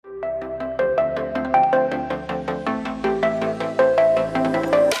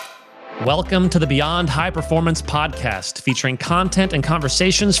Welcome to the Beyond High Performance podcast, featuring content and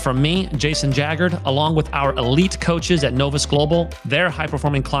conversations from me, Jason Jaggard, along with our elite coaches at Novus Global, their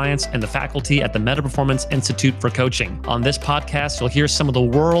high-performing clients, and the faculty at the Meta Performance Institute for Coaching. On this podcast, you'll hear some of the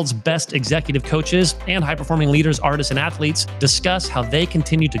world's best executive coaches and high-performing leaders, artists, and athletes discuss how they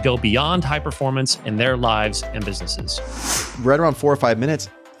continue to go beyond high performance in their lives and businesses. Right around 4 or 5 minutes,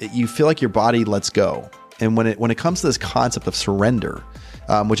 you feel like your body lets go. And when it comes to this concept of surrender,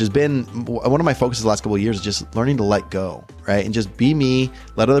 which has been one of my focuses the last couple of years, is just learning to let go, right? And just be me,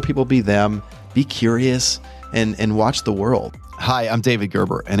 let other people be them, be curious, and watch the world. Hi, I'm David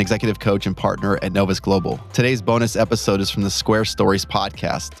Gerber, an executive coach and partner at Novus Global. Today's bonus episode is from the Square Stories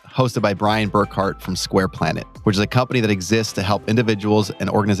podcast, hosted by Brian Burkhart from Square Planet, which is a company that exists to help individuals and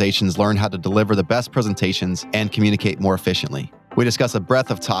organizations learn how to deliver the best presentations and communicate more efficiently. We discuss a breadth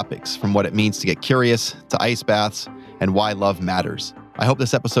of topics, from what it means to get curious, to ice baths, and why love matters. I hope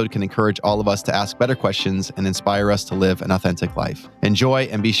this episode can encourage all of us to ask better questions and inspire us to live an authentic life. Enjoy,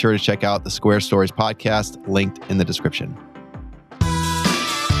 and be sure to check out the Square Stories podcast, linked in the description.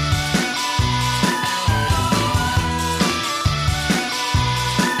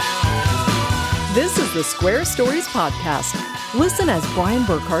 This is the Square Stories podcast. Listen as Brian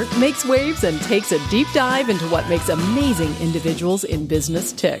Burkhart makes waves and takes a deep dive into what makes amazing individuals in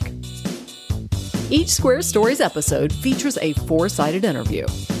business tick. Each Square Stories episode features a four-sided interview.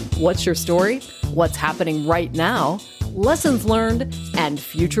 What's your story? What's happening right now? Lessons learned, and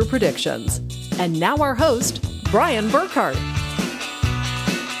future predictions. And now our host, Brian Burkhart.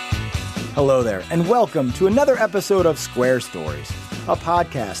 Hello there, and welcome to another episode of Square Stories, a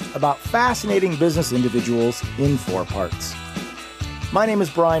podcast about fascinating business individuals in 4 parts. My name is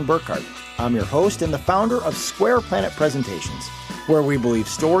Brian Burkhart. I'm your host and the founder of Square Planet Presentations, where we believe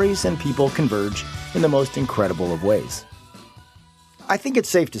stories and people converge in the most incredible of ways. I think it's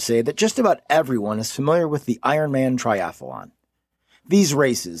safe to say that just about everyone is familiar with the Ironman triathlon. These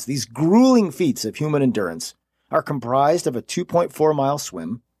races, these grueling feats of human endurance, are comprised of a 2.4-mile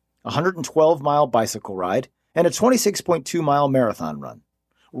swim, a 112-mile bicycle ride, and a 26.2-mile marathon run,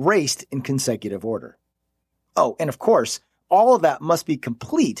 raced in consecutive order. Oh, and of course, all of that must be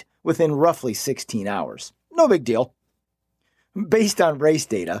complete within roughly 16 hours. No big deal. Based on race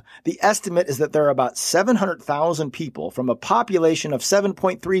data, the estimate is that there are about 700,000 people from a population of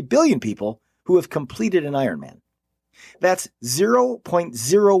 7.3 billion people who have completed an Ironman. That's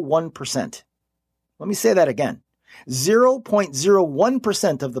 0.01%. Let me say that again.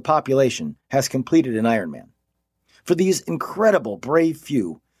 0.01% of the population has completed an Ironman. For these incredible, brave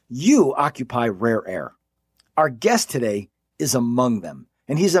few, you occupy rare air. Our guest today is among them,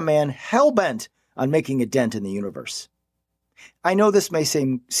 and he's a man hell-bent on making a dent in the universe. I know this may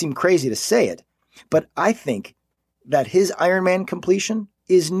seem crazy to say it, but I think that his Ironman completion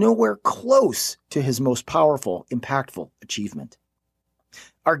is nowhere close to his most powerful, impactful achievement.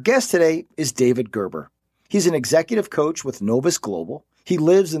 Our guest today is David Gerber. He's an executive coach with Novus Global. He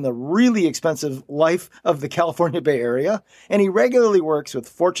lives in the really expensive life of the California Bay Area, and he regularly works with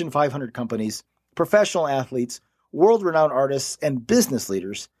Fortune 500 companies, professional athletes, world-renowned artists, and business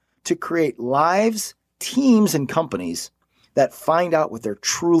leaders to create lives, teams, and companies that find out what they're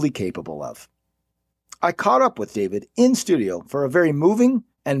truly capable of. I caught up with David in studio for a very moving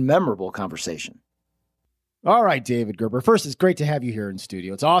and memorable conversation. All right, David Gerber. First, it's great to have you here in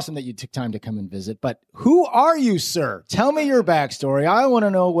studio. It's awesome that you took time to come and visit. But who are you, sir? Tell me your backstory. I want to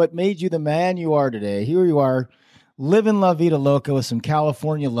know what made you the man you are today. Here you are, living La Vida Loca with some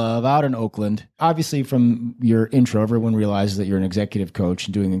California love out in Oakland. Obviously, from your intro, everyone realizes that you're an executive coach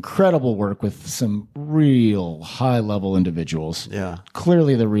and doing incredible work with some real high-level individuals. Yeah.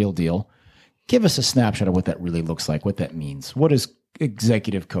 Clearly the real deal. Give us a snapshot of what that really looks like, what that means. What is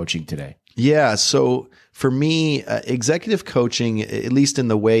executive coaching today? Yeah. So for me, executive coaching, at least in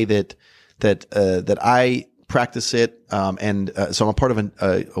the way that I practice it, so I'm a part of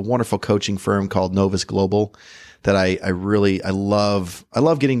a wonderful coaching firm called Novus Global that I love. I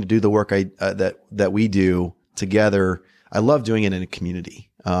love getting to do the work that we do together. I love doing it in a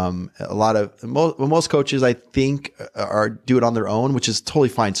community. Most coaches, I think, do it on their own, which is totally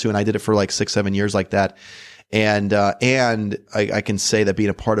fine too. And I did it for like 6-7 years like that. And I can say that being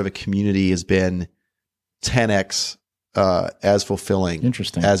a part of a community has been 10x as fulfilling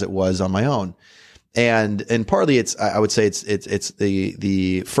as it was on my own. And partly I would say it's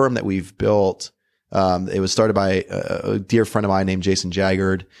the firm that we've built. It was started by a dear friend of mine named Jason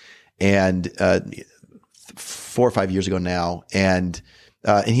Jaggard, and 4 or 5 years ago now. And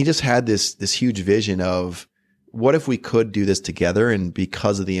he just had this huge vision of what if we could do this together, and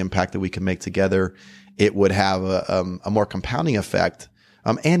because of the impact that we can make together, it would have a more compounding effect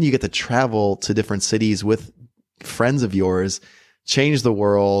And you get to travel to different cities with friends of yours, change the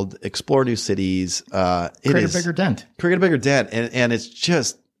world, explore new cities. Create a bigger dent. Create a bigger dent. And it's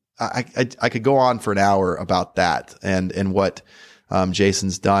just, I could go on for an hour about that and what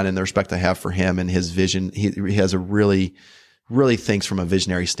Jason's done and the respect I have for him and his vision. He has a really thinks from a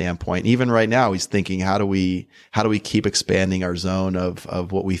visionary standpoint. Even right now, he's thinking, how do we keep expanding our zone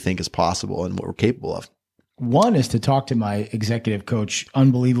of what we think is possible and what we're capable of? One is to talk to my executive coach,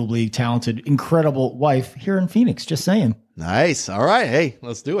 unbelievably talented, incredible wife here in Phoenix. Just saying. Nice. All right. Hey,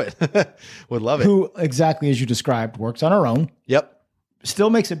 let's do it. Would love it. Who, exactly as you described, works on her own. Yep. Still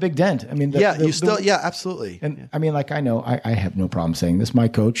makes a big dent. I mean, yeah, absolutely. And yeah. I mean, like I know, I have no problem saying this. My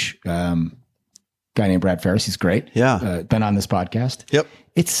coach, guy named Brad Ferris, he's great. Yeah. Been on this podcast. Yep.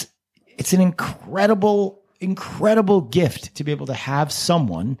 It's an incredible gift to be able to have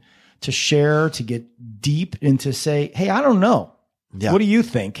someone to share, to get deep and to say, hey, I don't know. Yeah. What do you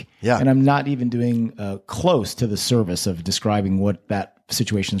think? Yeah. And I'm not even doing close to the service of describing what that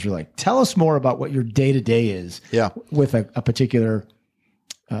situation is really like. Tell us more about what your day-to-day is with a particular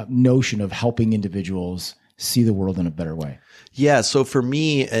notion of helping individuals see the world in a better way. Yeah. So for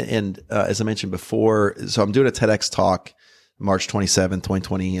me, and as I mentioned before, so I'm doing a TEDx talk March 27,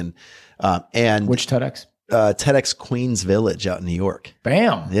 2020. And which TEDx? TEDx Queens Village out in New York.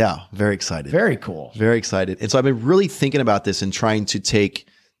 Bam. Yeah. Very excited. Very cool. Very excited. And so I've been really thinking about this and trying to take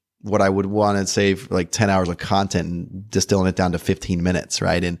what I would want to save like 10 hours of content and distilling it down to 15 minutes.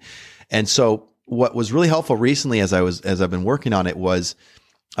 Right. And so what was really helpful recently as I've been working on it was,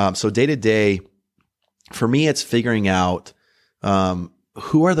 so day to day for me, it's figuring out,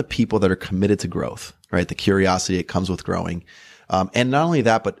 who are the people that are committed to growth, right? The curiosity that comes with growing. And not only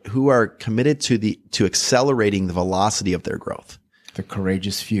that, but who are committed to accelerating the velocity of their growth. The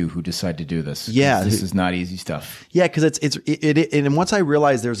courageous few who decide to do this. Yeah. This is not easy stuff. Yeah. Cause and once I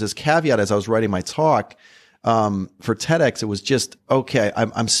realized there's this caveat as I was writing my talk, for TEDx, it was just, okay,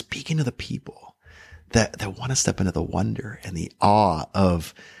 I'm speaking to the people that want to step into the wonder and the awe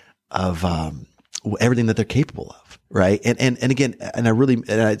of everything that they're capable of. Right. And again,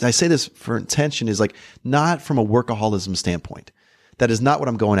 I say this for intention is like not from a workaholism standpoint. That is not what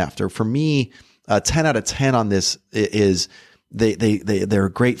I'm going after. For me, 10 out of 10 on this is they're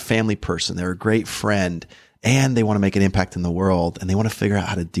a great family person. They're a great friend and they want to make an impact in the world and they want to figure out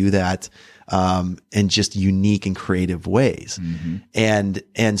how to do that, in just unique and creative ways. Mm-hmm.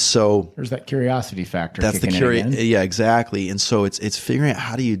 And so there's that curiosity factor. That's the curiosity. Yeah, exactly. And so it's figuring out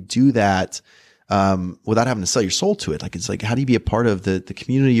how do you do that, without having to sell your soul to it. Like, it's like, how do you be a part of the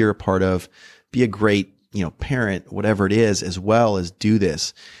community you're a part of, be a great, parent, whatever it is, as well as do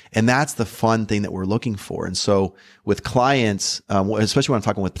this. And that's the fun thing that we're looking for. And so with clients, especially when I'm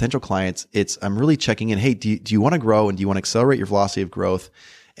talking with potential clients, I'm really checking in. Hey, do you want to grow and do you want to accelerate your velocity of growth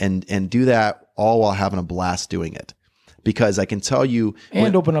and do that all while having a blast doing it? Because I can tell you,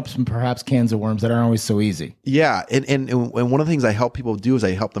 and open up some perhaps cans of worms that aren't always so easy. Yeah. And one of the things I help people do is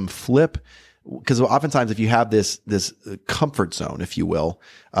I help them flip. Because oftentimes if you have this comfort zone, if you will,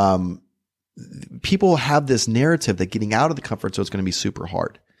 people have this narrative that getting out of the comfort zone is going to be super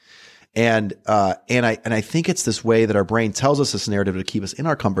hard. And I think it's this way that our brain tells us this narrative to keep us in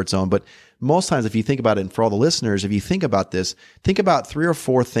our comfort zone. But most times, if you think about it, and for all the listeners, if you think about this, think about 3 or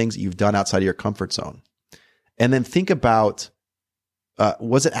 4 things that you've done outside of your comfort zone. And then think about,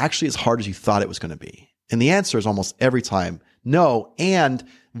 was it actually as hard as you thought it was going to be? And the answer is almost every time, no. And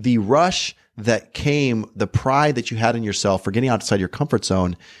the rush that came, the pride that you had in yourself for getting outside your comfort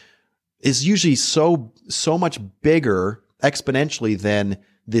zone is usually so much bigger exponentially than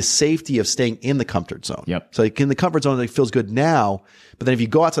the safety of staying in the comfort zone. Yep. So like in the comfort zone, it feels good now, but then if you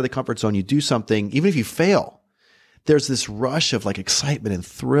go outside the comfort zone, you do something, even if you fail, there's this rush of like excitement and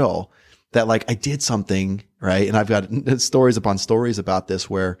thrill that like I did something, right? And I've got stories upon stories about this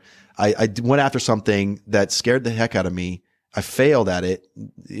where I went after something that scared the heck out of me. I failed at it,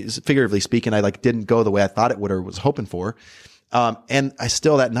 figuratively speaking. I like didn't go the way I thought it would or was hoping for. And I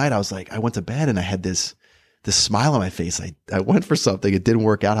still that night I was like, I went to bed and I had this smile on my face. I went for something. It didn't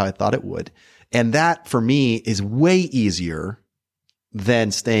work out how I thought it would. And that for me is way easier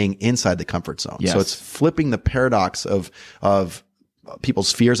than staying inside the comfort zone. Yes. So it's flipping the paradox of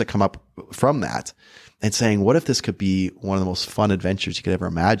people's fears that come up from that and saying, what if this could be one of the most fun adventures you could ever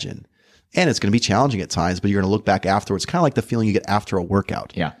imagine? And it's going to be challenging at times, but you're going to look back afterwards, kind of like the feeling you get after a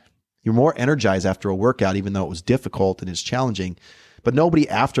workout. Yeah. You're more energized after a workout, even though it was difficult and it's challenging. But nobody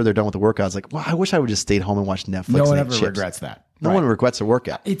after they're done with the workout is like, well, I wish I would just stayed home and watched Netflix. No one and ever chips. regrets that. No one regrets a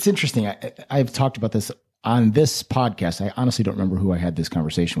workout. It's interesting. I've talked about this on this podcast. I honestly don't remember who I had this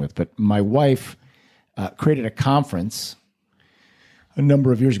conversation with, but my wife created a conference a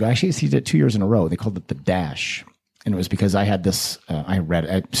number of years ago. Actually, he did it 2 years in a row. They called it the Dash. And it was because I had this,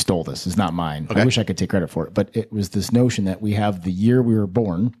 I stole this. It's not mine. Okay. I wish I could take credit for it. But it was this notion that we have the year we were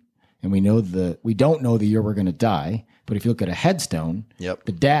born, and we don't know the year we're going to die. But if you look at a headstone, Yep.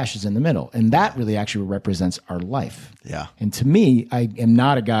 the dash is in the middle. And that really actually represents our life. Yeah. And to me, I am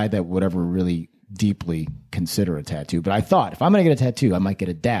not a guy that would ever really deeply consider a tattoo. But I thought, if I'm going to get a tattoo, I might get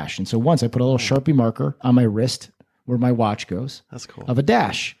a dash. And so once I put a little Sharpie marker on my wrist where my watch goes. That's cool. Of a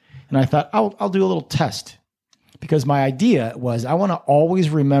dash. And I thought, I'll do a little test. Because my idea was I want to always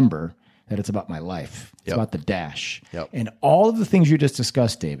remember that it's about my life. It's Yep. about the dash. Yep. And all of the things you just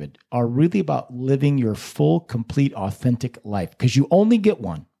discussed, David, are really about living your full, complete, authentic life. Because you only get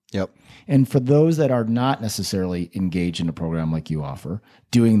one. Yep. And for those that are not necessarily engaged in a program like you offer,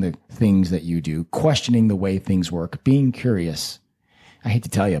 doing the things that you do, questioning the way things work, being curious, I hate to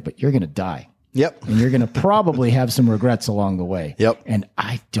tell you, but you're going to die. Yep. And you're going to probably have some regrets along the way. Yep. And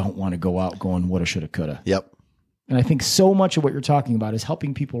I don't want to go out going, woulda, shoulda, coulda. Yep. And I think so much of what you're talking about is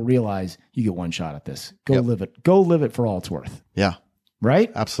helping people realize you get one shot at this. Go Yep. live it. Go live it for all it's worth. Yeah. Right?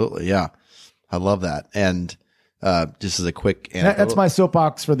 Absolutely. Yeah. I love that. And just as a quick That's my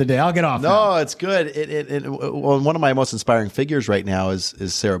soapbox for the day. I'll get off. now. No, it's good. Well, one of my most inspiring figures right now is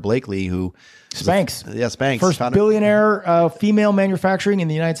Sarah Blakely, who Spanx. Spanx, First billionaire female manufacturing in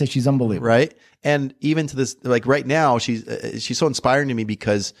the United States. She's unbelievable. right? And even to this, like right now, she's so inspiring to me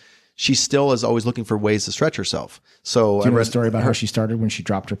because she still is always looking for ways to stretch herself. So Do you know the story about how she started when she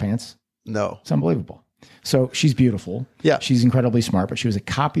dropped her pants? No. It's unbelievable. So she's beautiful. Yeah. She's incredibly smart, but she was a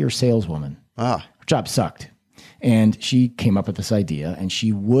copier saleswoman. Ah. Her job sucked. And she came up with this idea and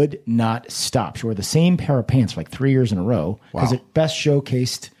she would not stop. She wore the same pair of pants for like 3 years in a row because it best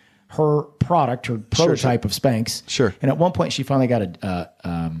showcased her product, her prototype of Spanx. Sure. And at one point she finally got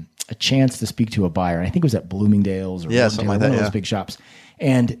a chance to speak to a buyer. And I think it was at Bloomingdale's or something like that, one of those big shops.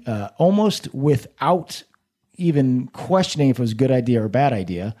 And almost without even questioning if it was a good idea or a bad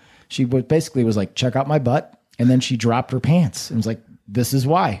idea, she basically was like, check out my butt. And then she dropped her pants and was like, this is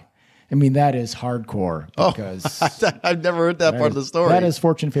why. I mean, that is hardcore because I've never heard that part of the story. That is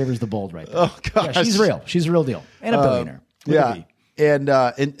fortune favors the bold right there. Oh, gosh. Yeah, she's real. She's a real deal. And a billionaire. With a B.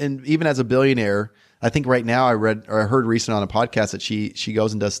 And even as a billionaire, I think right now I heard recently on a podcast that she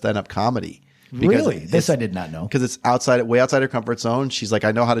goes and does stand-up comedy. Really? This I did not know. Because it's way outside her comfort zone. She's like,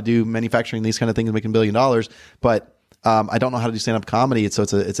 I know how to do manufacturing, these kind of things, making $1 billion, but I don't know how to do stand-up comedy. So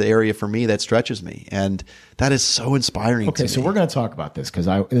it's an area for me that stretches me. And that is so inspiring to me. Okay, so we're going to talk about this because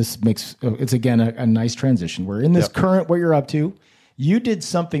it's again a nice transition. We're in this current, what you're up to. You did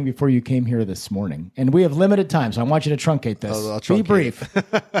something before you came here this morning, and we have limited time, so I want you to truncate this. I'll Be truncate brief.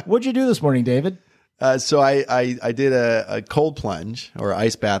 What'd you do this morning, David? So I did a cold plunge or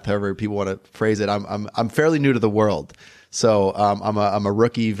ice bath, however people want to phrase it. I'm fairly new to the world, so I'm a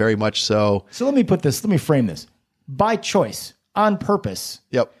rookie, very much so. So let me frame this. By choice, on purpose.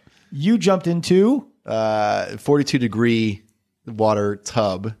 Yep. You jumped into 42-degree water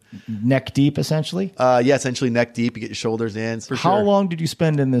tub, neck deep, essentially. essentially neck deep. You get your shoulders in. For How sure. long did you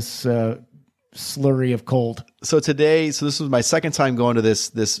spend in this slurry of cold? So this was my second time going to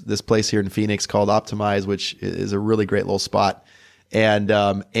this place here in Phoenix called Optimize, which is a really great little spot. And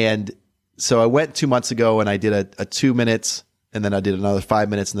so I went 2 months ago and I did a 2 minutes, and then I did another 5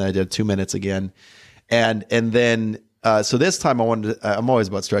 minutes, and then I did 2 minutes again. And then so this time I'm always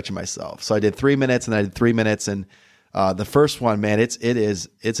about stretching myself. So I did 3 minutes, and then I did 3 minutes, and the first one, man, it's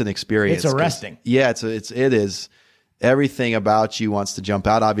an experience. It's arresting. Yeah, it is. Everything about you wants to jump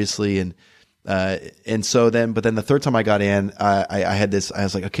out, obviously, and so then the third time I got in, I had this. I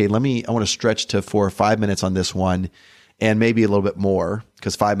was like, okay, I want to stretch to 4 or 5 minutes on this one, and maybe a little bit more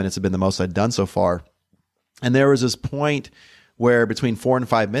because 5 minutes have been the most I'd done so far. And there was this point where between 4 and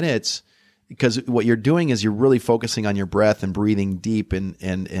 5 minutes, because what you're doing is you're really focusing on your breath and breathing deep and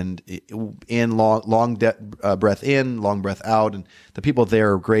in long breath in, long breath out. And the people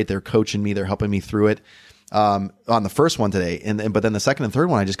there are great. They're coaching me. They're helping me through it. On the first one today. But then the second and third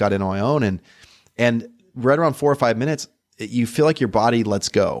one, I just got in on my own. And right around 4 or 5 minutes, you feel like your body lets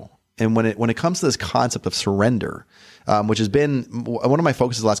go. And when it comes to this concept of surrender, which has been one of my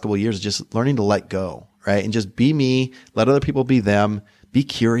focuses the last couple of years, is just learning to let go, right? And just be me, let other people be them, be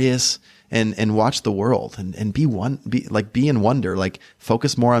curious, and watch the world and be in wonder, like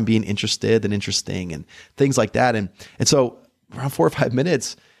focus more on being interested than interesting and things like that. And so around 4 or 5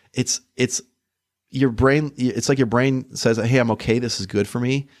 minutes, it's your brain, it's like your brain says, hey, I'm okay. This is good for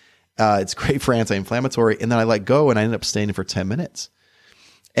me. It's great for anti-inflammatory. And then I let go and I ended up staying for 10 minutes.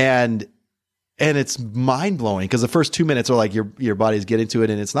 And And it's mind blowing because the first 2 minutes are like your body's getting to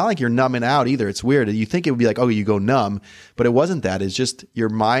it. And it's not like you're numbing out either. It's weird. You think it would be like, oh, you go numb, but it wasn't that. It's just your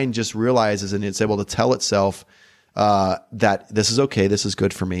mind just realizes and it's able to tell itself that this is okay. This is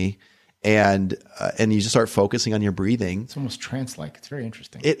good for me. And you just start focusing on your breathing. It's almost trance-like. It's very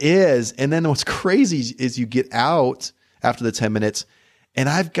interesting. It is. And then what's crazy is you get out after the 10 minutes and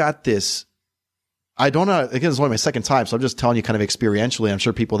I've got this, I don't know, again, it's only my second time, so I'm just telling you kind of experientially. I'm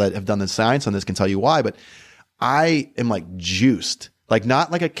sure people that have done the science on this can tell you why, but I am like juiced, like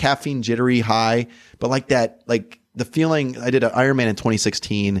not like a caffeine jittery high, but like that, like the feeling. I did an Ironman in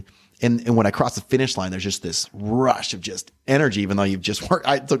 2016 and when I crossed the finish line, there's just this rush of just energy, even though you've just worked,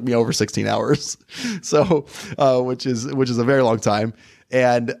 it took me over 16 hours. So, which is a very long time.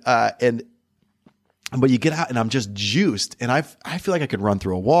 But you get out and I'm just juiced and I feel like I could run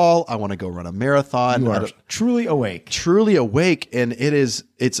through a wall. I want to go run a marathon. You are truly awake. Truly awake. And it is,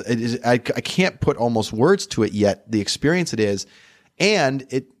 I can't put almost words to it yet, the experience it is. And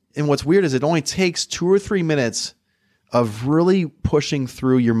what's weird is it only takes 2 or 3 minutes of really pushing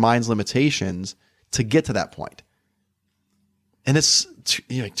through your mind's limitations to get to that point. And it's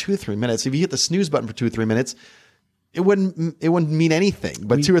like 2 or 3 minutes. If you hit the snooze button for 2 or 3 minutes, it wouldn't mean anything,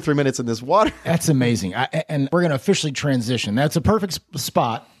 but 2 or 3 minutes in this water. That's amazing. And we're going to officially transition. That's a perfect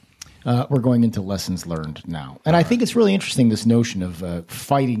spot. We're going into lessons learned now. And I think it's really interesting, this notion of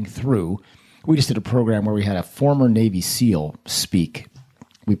fighting through. We just did a program where we had a former Navy SEAL speak.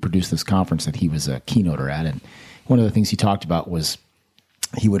 We produced this conference that he was a keynoter at. And one of the things he talked about was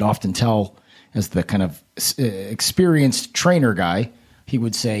he would often tell, as the kind of experienced trainer guy, he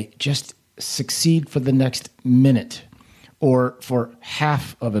would say, just succeed for the next minute or for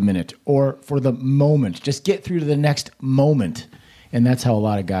half of a minute or for the moment. Just get through to the next moment. And that's how a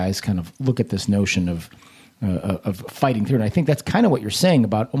lot of guys kind of look at this notion of fighting through. And I think that's kind of what you're saying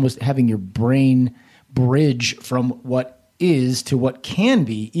about almost having your brain bridge from what is to what can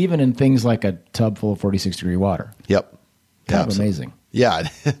be, even in things like a tub full of 46-degree water. Yep. Kind of amazing. Yeah.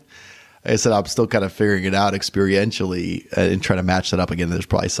 I said, I'm still kind of figuring it out experientially and trying to match that up again. There's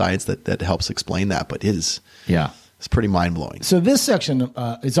probably science that helps explain that, but it's pretty mind blowing. So this section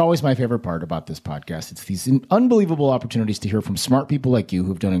is always my favorite part about this podcast. It's these unbelievable opportunities to hear from smart people like you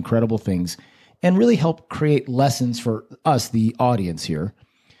who've done incredible things and really help create lessons for us, the audience here.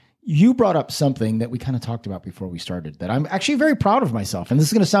 You brought up something that we kind of talked about before we started that I'm actually very proud of myself. And this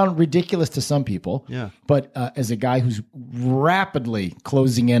is going to sound ridiculous to some people. Yeah. But as a guy who's rapidly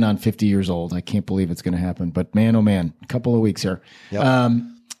closing in on 50 years old, I can't believe it's going to happen. But man, oh man, a couple of weeks here. Yep.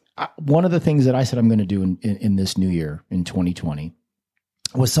 One of the things that I said I'm going to do in this new year, in 2020,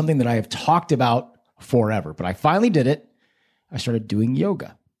 was something that I have talked about forever. But I finally did it. I started doing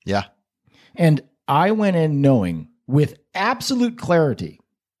yoga. Yeah. And I went in knowing with absolute clarity,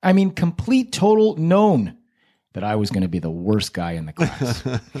 I mean, complete, total known that I was going to be the worst guy in the class.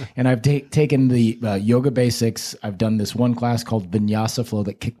 And I've taken the yoga basics. I've done this one class called Vinyasa Flow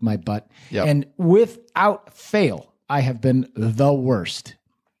that kicked my butt. Yep. And without fail, I have been the worst.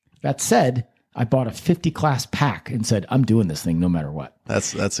 That said, I bought a 50-class pack and said, I'm doing this thing no matter what.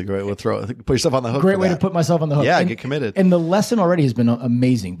 That's a great way to put yourself on the hook. Great way to put myself on the hook. Yeah, and, get committed. And the lesson already has been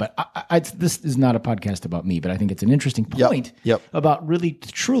amazing. But this is not a podcast about me, but I think it's an interesting point about really,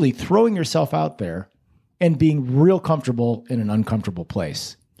 truly throwing yourself out there and being real comfortable in an uncomfortable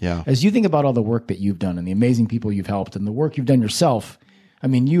place. Yeah. As you think about all the work that you've done and the amazing people you've helped and the work you've done yourself, I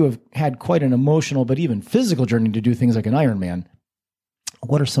mean, you have had quite an emotional, but even physical journey to do things like an Ironman.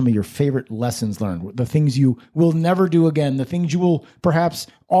 What are some of your favorite lessons learned? The things you will never do again, the things you will perhaps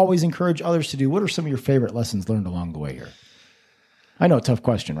always encourage others to do. What are some of your favorite lessons learned along the way here? I know, a tough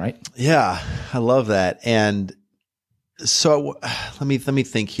question, right? Yeah, I love that. And so let me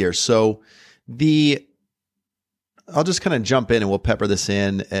think here. So I'll just kind of jump in and we'll pepper this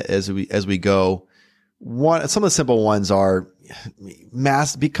in as we go. Some of the simple ones are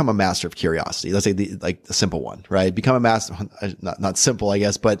become a master of curiosity. Let's say the simple one, right? Become a master, not simple, I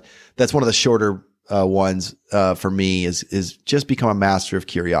guess, but that's one of the shorter ones for me is just become a master of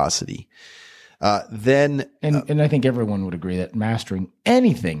curiosity. And I think everyone would agree that mastering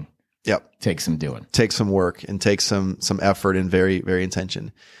anything takes some doing. Takes some work and takes some effort and very, very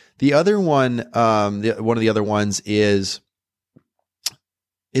intention. The other one, one of the other ones is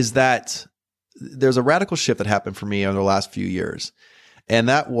that there's a radical shift that happened for me over the last few years. And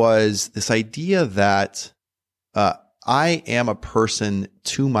that was this idea that I am a person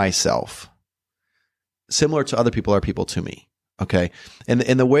to myself, similar to other people are people to me. Okay. And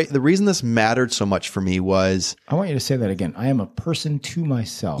the reason this mattered so much for me was, I want you to say that again. I am a person to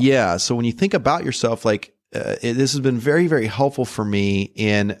myself. Yeah. So when you think about yourself, like this has been very, very helpful for me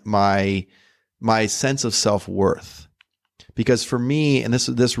in my my sense of self-worth. Because for me, and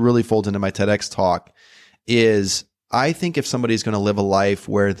this really folds into my TEDx talk, is I think if somebody's going to live a life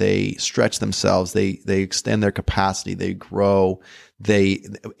where they stretch themselves, they extend their capacity, they grow, they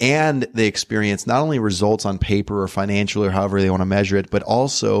experience not only results on paper or financially or however they want to measure it, but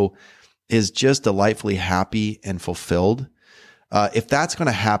also is just delightfully happy and fulfilled. If that's going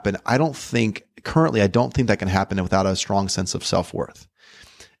to happen, I don't think that can happen without a strong sense of self-worth.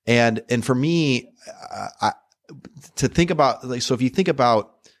 And for me, to think about, like, so if you think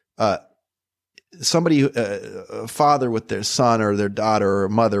about, somebody, a father with their son or their daughter or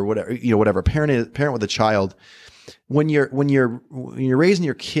mother, whatever, parent with a child, when you're raising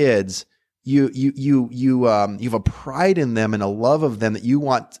your kids, you have a pride in them and a love of them that you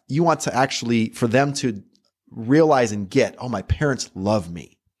want to actually, for them to realize and get, oh, my parents love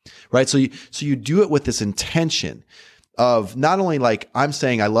me, right? So you do it with this intention of not only like, I'm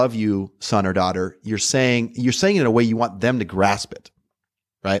saying I love you, son or daughter, you're saying it in a way you want them to grasp it,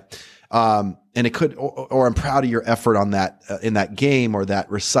 right? And it could, or I'm proud of your effort on that, in that game or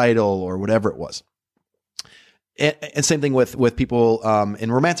that recital or whatever it was. And same thing with people,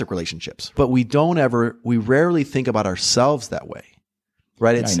 in romantic relationships, but we rarely think about ourselves that way,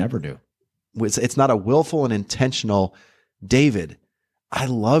 right? I never do. It's not a willful and intentional, David, I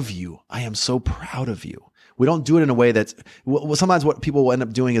love you. I am so proud of you. We don't do it in a way that's, well, sometimes what people will end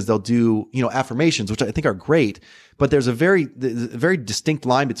up doing is they'll do, affirmations, which I think are great, but there's a very distinct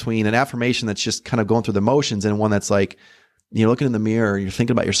line between an affirmation that's just kind of going through the motions and one that's like, looking in the mirror, you're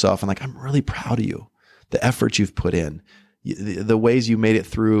thinking about yourself and like, I'm really proud of you. The effort you've put in, the ways you made it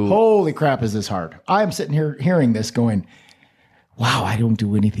through. Holy crap, is this hard? I'm sitting here hearing this going, wow, I don't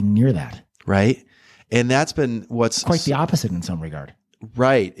do anything near that. Right. And that's been what's quite the opposite in some regard.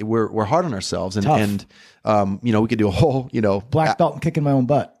 Right. We're hard on ourselves and we could do a whole, black belt and kicking my own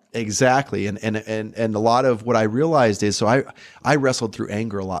butt. Exactly. And a lot of what I realized is, so I wrestled through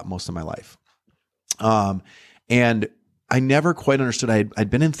anger a lot most of my life. And I never quite understood. I'd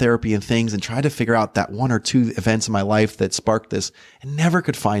been in therapy and things and tried to figure out that one or two events in my life that sparked this and never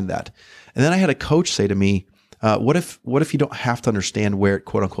could find that. And then I had a coach say to me, what if you don't have to understand where it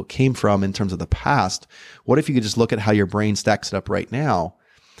quote unquote came from in terms of the past? What if you could just look at how your brain stacks it up right now?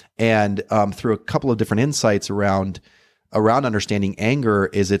 And, through a couple of different insights around understanding anger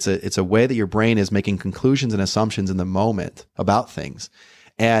is it's a way that your brain is making conclusions and assumptions in the moment about things.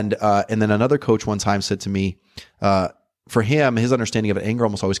 And then another coach one time said to me, for him, his understanding of anger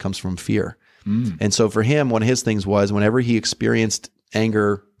almost always comes from fear. And so for him, one of his things was whenever he experienced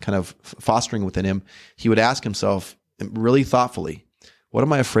anger kind of fostering within him, he would ask himself really thoughtfully, what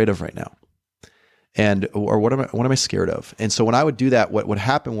am I afraid of right now? Or what am I scared of? And so when I would do that, what would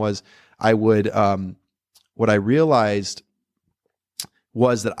happen was what I realized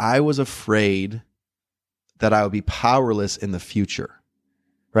was that I was afraid that I would be powerless in the future,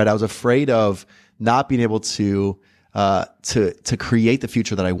 right? I was afraid of not being able to create the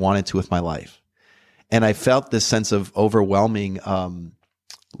future that I wanted to with my life. And I felt this sense of overwhelming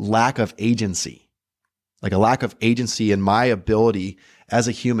lack of agency, like a lack of agency in my ability as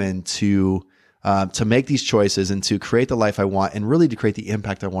a human to make these choices and to create the life I want and really to create the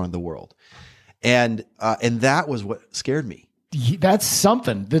impact I want in the world. And that was what scared me. That's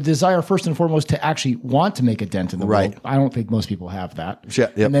something. The desire, first and foremost, to actually want to make a dent in the world. I don't think most people have that. Yeah,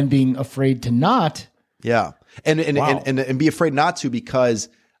 yep. And then being afraid to not. Yeah. And Wow. and be afraid not to because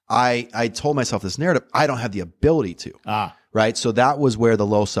I told myself this narrative, I don't have the ability to. Right. So that was where the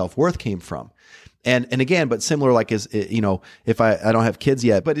low self-worth came from. And again, but similar, like if I don't have kids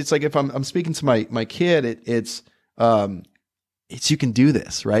yet, but it's like if I'm speaking to my kid, it's you can do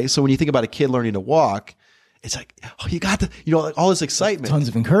this, right? So when you think about a kid learning to walk, it's like, oh, you got like all this excitement, Tons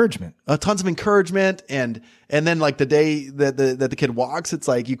of encouragement. and then like the day that the kid walks, it's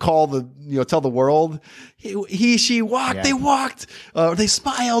like you call tell the world, she walked, Yeah. they walked, they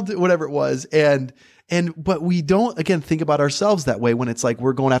smiled, whatever it was, but we don't again think about ourselves that way when it's like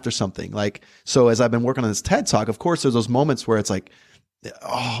we're going after something. Like, so as I've been working on this TED Talk, of course, there's those moments where it's like,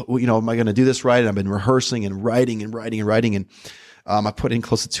 oh, am I going to do this right? And I've been rehearsing and writing and I put in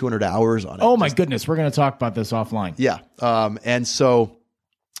close to 200 hours on it. Oh my goodness. We're going to talk about this offline. Yeah. But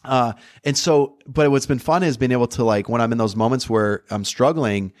what's been fun is being able to, like, when I'm in those moments where I'm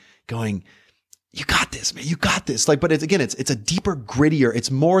struggling, going, you got this, man, you got this. Like, but it's a deeper, grittier,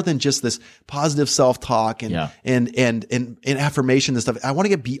 it's more than just this positive self-talk and affirmation and stuff. I want to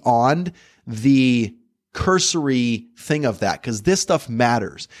get beyond the cursory thing of that, because this stuff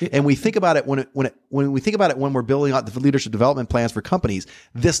matters. And we think about it when we think about it when we're building out the leadership development plans for companies,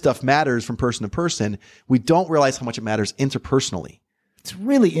 this stuff matters from person to person. We don't realize how much it matters interpersonally. it's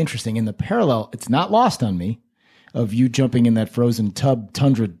really interesting. In the parallel, it's not lost on me of you jumping in that frozen tub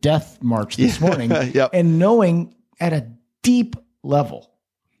tundra death march this morning Yep. and knowing at a deep level,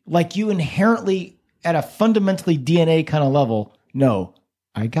 like you inherently at a fundamentally DNA kind of level, know,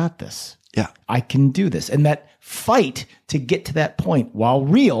 I got this. Yeah. I can do this. And that fight to get to that point, while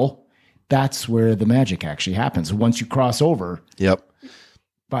real, that's where the magic actually happens. Once you cross over, Yep.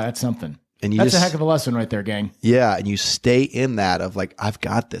 wow, that's something. And That's a heck of a lesson right there, gang. Yeah, and you stay in that of like, I've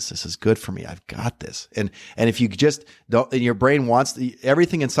got this. This is good for me. I've got this. And if you just don't, and your brain wants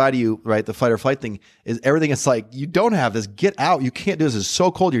everything inside of you, right? The fight or flight thing is everything. It's like, you don't have this. Get out. You can't do this. It's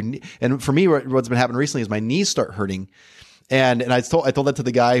so cold. And for me, what's been happening recently is my knees start hurting. And I told that to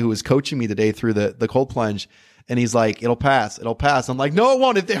the guy who was coaching me today through the cold plunge. And he's like, it'll pass. It'll pass. I'm like, no, it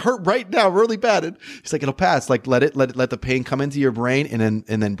won't. If they hurt right now, really bad. And he's like, it'll pass. Like, let the pain come into your brain and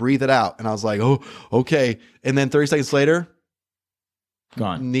then breathe it out. And I was like, oh, okay. And then 30 seconds later,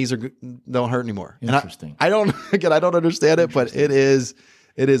 Gone. knees don't hurt anymore. Interesting. And I don't understand it, but it is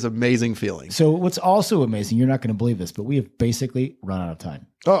amazing feeling. So what's also amazing, you're not going to believe this, but we have basically run out of time.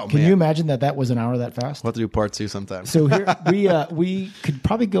 Oh, Can you imagine that was an hour that fast? We'll have to do part 2 sometime. So here we could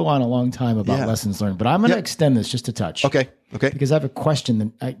probably go on a long time about lessons learned, but I'm going to extend this just a touch. Okay. Because I have a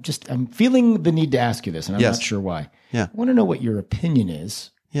question that I'm feeling the need to ask you this, and I'm not sure why. Yeah. I want to know what your opinion is.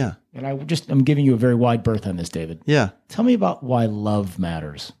 Yeah. And I'm giving you a very wide berth on this, David. Yeah. Tell me about why love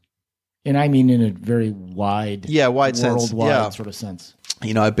matters. And I mean in a very wide sense. Worldwide sort of sense.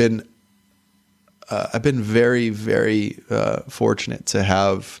 You know, I've been very, very fortunate to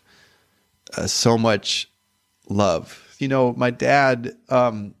have so much love. You know, my dad,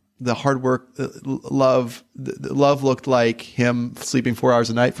 the hard work, love looked like him sleeping 4 hours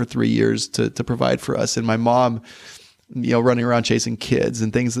a night for 3 years to provide for us. And my mom, you know, running around chasing kids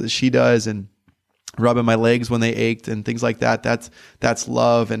and things that she does and rubbing my legs when they ached and things like that. That's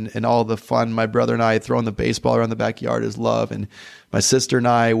love. And all the fun. My brother and I throwing the baseball around the backyard is love. And my sister and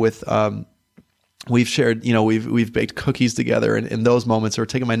I we've shared, you know, we've baked cookies together and those moments, or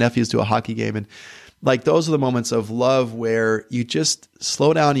taking my nephews to a hockey game. And like, those are the moments of love where you just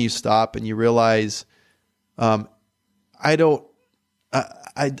slow down and you stop and you realize, I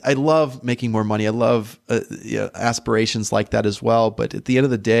love making more money. I love aspirations like that as well. But at the end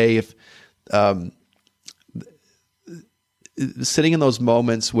of the day, if sitting in those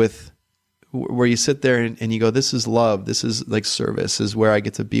moments where you sit there and you go, this is love, this is like service, is where I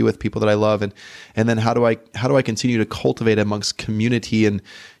get to be with people that I love, and then how do I continue to cultivate amongst community? And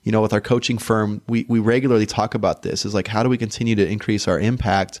you know, with our coaching firm, we regularly talk about this, is like, how do we continue to increase our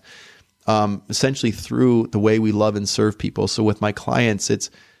impact, essentially through the way we love and serve people. So with my clients,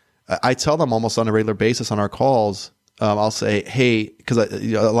 I tell them almost on a regular basis on our calls. I'll say, hey, because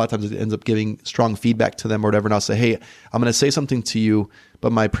a lot of times it ends up giving strong feedback to them or whatever. And I'll say, hey, I'm going to say something to you,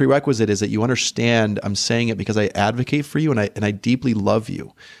 but my prerequisite is that you understand I'm saying it because I advocate for you and I deeply love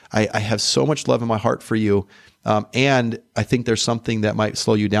you. I have so much love in my heart for you. And I think there's something that might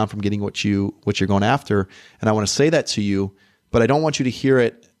slow you down from getting what you're going after. And I want to say that to you, but I don't want you to hear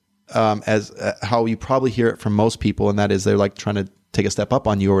it as how you probably hear it from most people. And that is, they're like trying to take a step up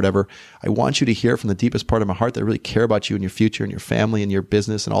on you or whatever. I want you to hear it from the deepest part of my heart that I really care about you and your future and your family and your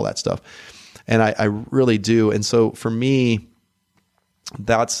business and all that stuff. And I really do. And so for me,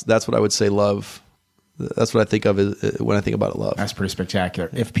 that's what I would say love. That's what I think of when I think about love. That's pretty spectacular.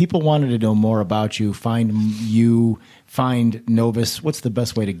 If people wanted to know more about you, find Novus, what's the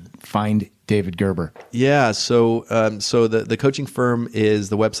best way to find David Gerber? Yeah. So the coaching firm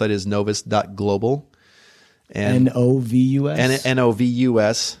the website is novus.global. And Novus?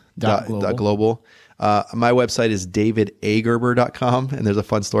 Novus.global. My website is davidagerber.com. And there's a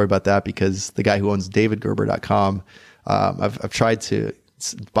fun story about that because the guy who owns davidgerber.com, I've tried to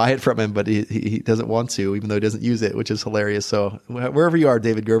buy it from him, but he doesn't want to, even though he doesn't use it, which is hilarious. So wherever you are,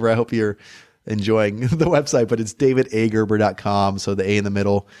 David Gerber, I hope you're enjoying the website, but it's davidagerber.com. So the A in the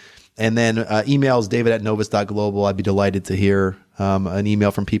middle. And then emails david@novus.global. I'd be delighted to hear an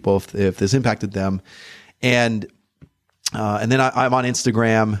email from people if this impacted them. And then I'm on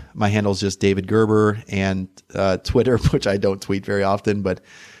Instagram. My handle is just David Gerber, and Twitter, which I don't tweet very often, but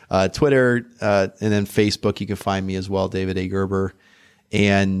Twitter, and then Facebook, you can find me as well, David A. Gerber.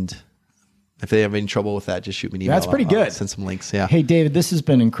 And if they have any trouble with that, just shoot me an email. That's pretty good. I'll send some links. Yeah. Hey, David, this has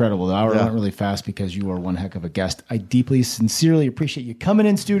been incredible. The hour went really fast because you are one heck of a guest. I deeply, sincerely appreciate you coming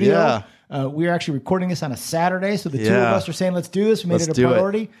in studio. Yeah. We're actually recording this on a Saturday, so the two of us are saying, let's do this. We made it a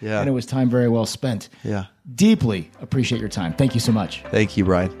priority, and it was time very well spent. Yeah. Deeply appreciate your time. Thank you so much. Thank you,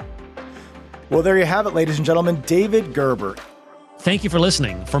 Brian. Well, there you have it, ladies and gentlemen. David Gerber. Thank you for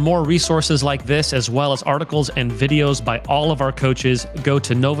listening. For more resources like this, as well as articles and videos by all of our coaches, go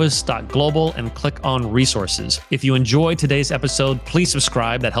to novus.global and click on resources. If you enjoyed today's episode, please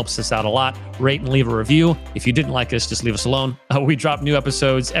subscribe. That helps us out a lot. Rate and leave a review. If you didn't like us, just leave us alone. We drop new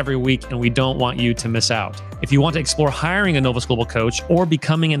episodes every week, and we don't want you to miss out. If you want to explore hiring a Novus Global coach or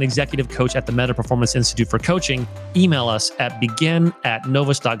becoming an executive coach at the Meta Performance Institute for Coaching, email us at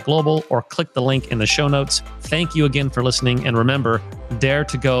begin@novus.global or click the link in the show notes. Thank you again for listening, and remember, dare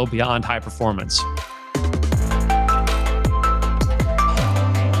to go beyond high performance.